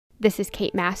This is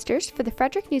Kate Masters for the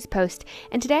Frederick News Post,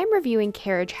 and today I'm reviewing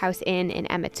Carriage House Inn in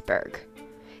Emmitsburg.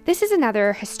 This is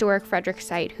another historic Frederick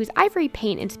site whose ivory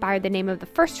paint inspired the name of the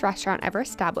first restaurant ever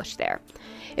established there.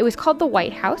 It was called the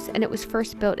White House, and it was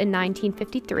first built in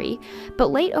 1953,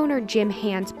 but late owner Jim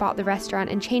Hans bought the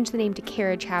restaurant and changed the name to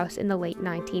Carriage House in the late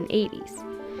 1980s.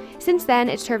 Since then,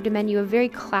 it served a menu of very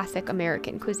classic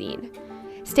American cuisine.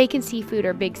 Steak and seafood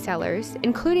are big sellers,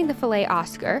 including the filet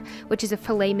Oscar, which is a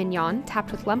filet mignon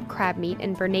topped with lump crab meat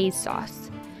and béarnaise sauce.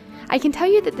 I can tell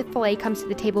you that the filet comes to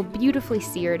the table beautifully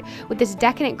seared with this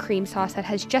decadent cream sauce that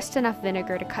has just enough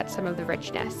vinegar to cut some of the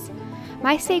richness.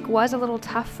 My steak was a little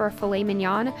tough for a filet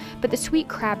mignon, but the sweet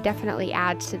crab definitely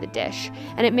adds to the dish,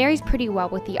 and it marries pretty well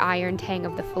with the iron tang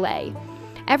of the filet.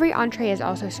 Every entree is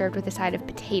also served with a side of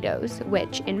potatoes,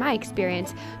 which, in my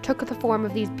experience, took the form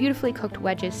of these beautifully cooked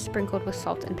wedges sprinkled with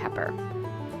salt and pepper.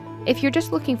 If you're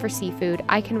just looking for seafood,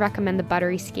 I can recommend the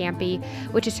buttery scampi,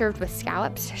 which is served with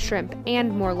scallops, shrimp,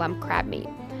 and more lump crab meat.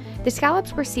 The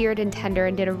scallops were seared and tender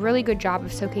and did a really good job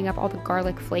of soaking up all the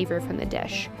garlic flavor from the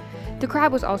dish. The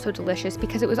crab was also delicious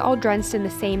because it was all drenched in the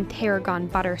same tarragon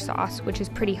butter sauce, which is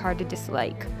pretty hard to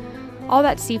dislike. All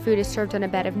that seafood is served on a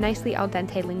bed of nicely al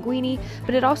dente linguine,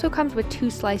 but it also comes with 2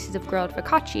 slices of grilled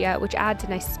focaccia, which adds a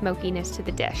nice smokiness to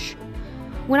the dish.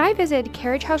 When I visited,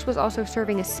 Carriage House was also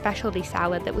serving a specialty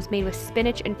salad that was made with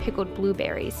spinach and pickled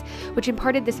blueberries, which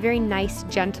imparted this very nice,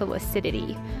 gentle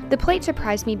acidity. The plate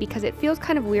surprised me because it feels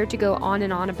kind of weird to go on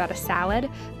and on about a salad,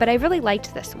 but I really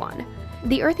liked this one.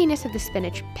 The earthiness of the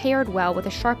spinach paired well with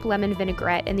a sharp lemon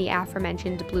vinaigrette and the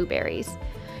aforementioned blueberries.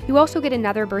 You also get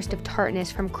another burst of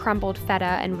tartness from crumbled feta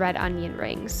and red onion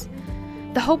rings.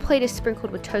 The whole plate is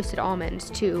sprinkled with toasted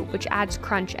almonds too, which adds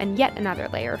crunch and yet another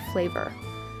layer of flavor.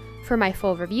 For my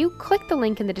full review, click the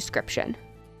link in the description.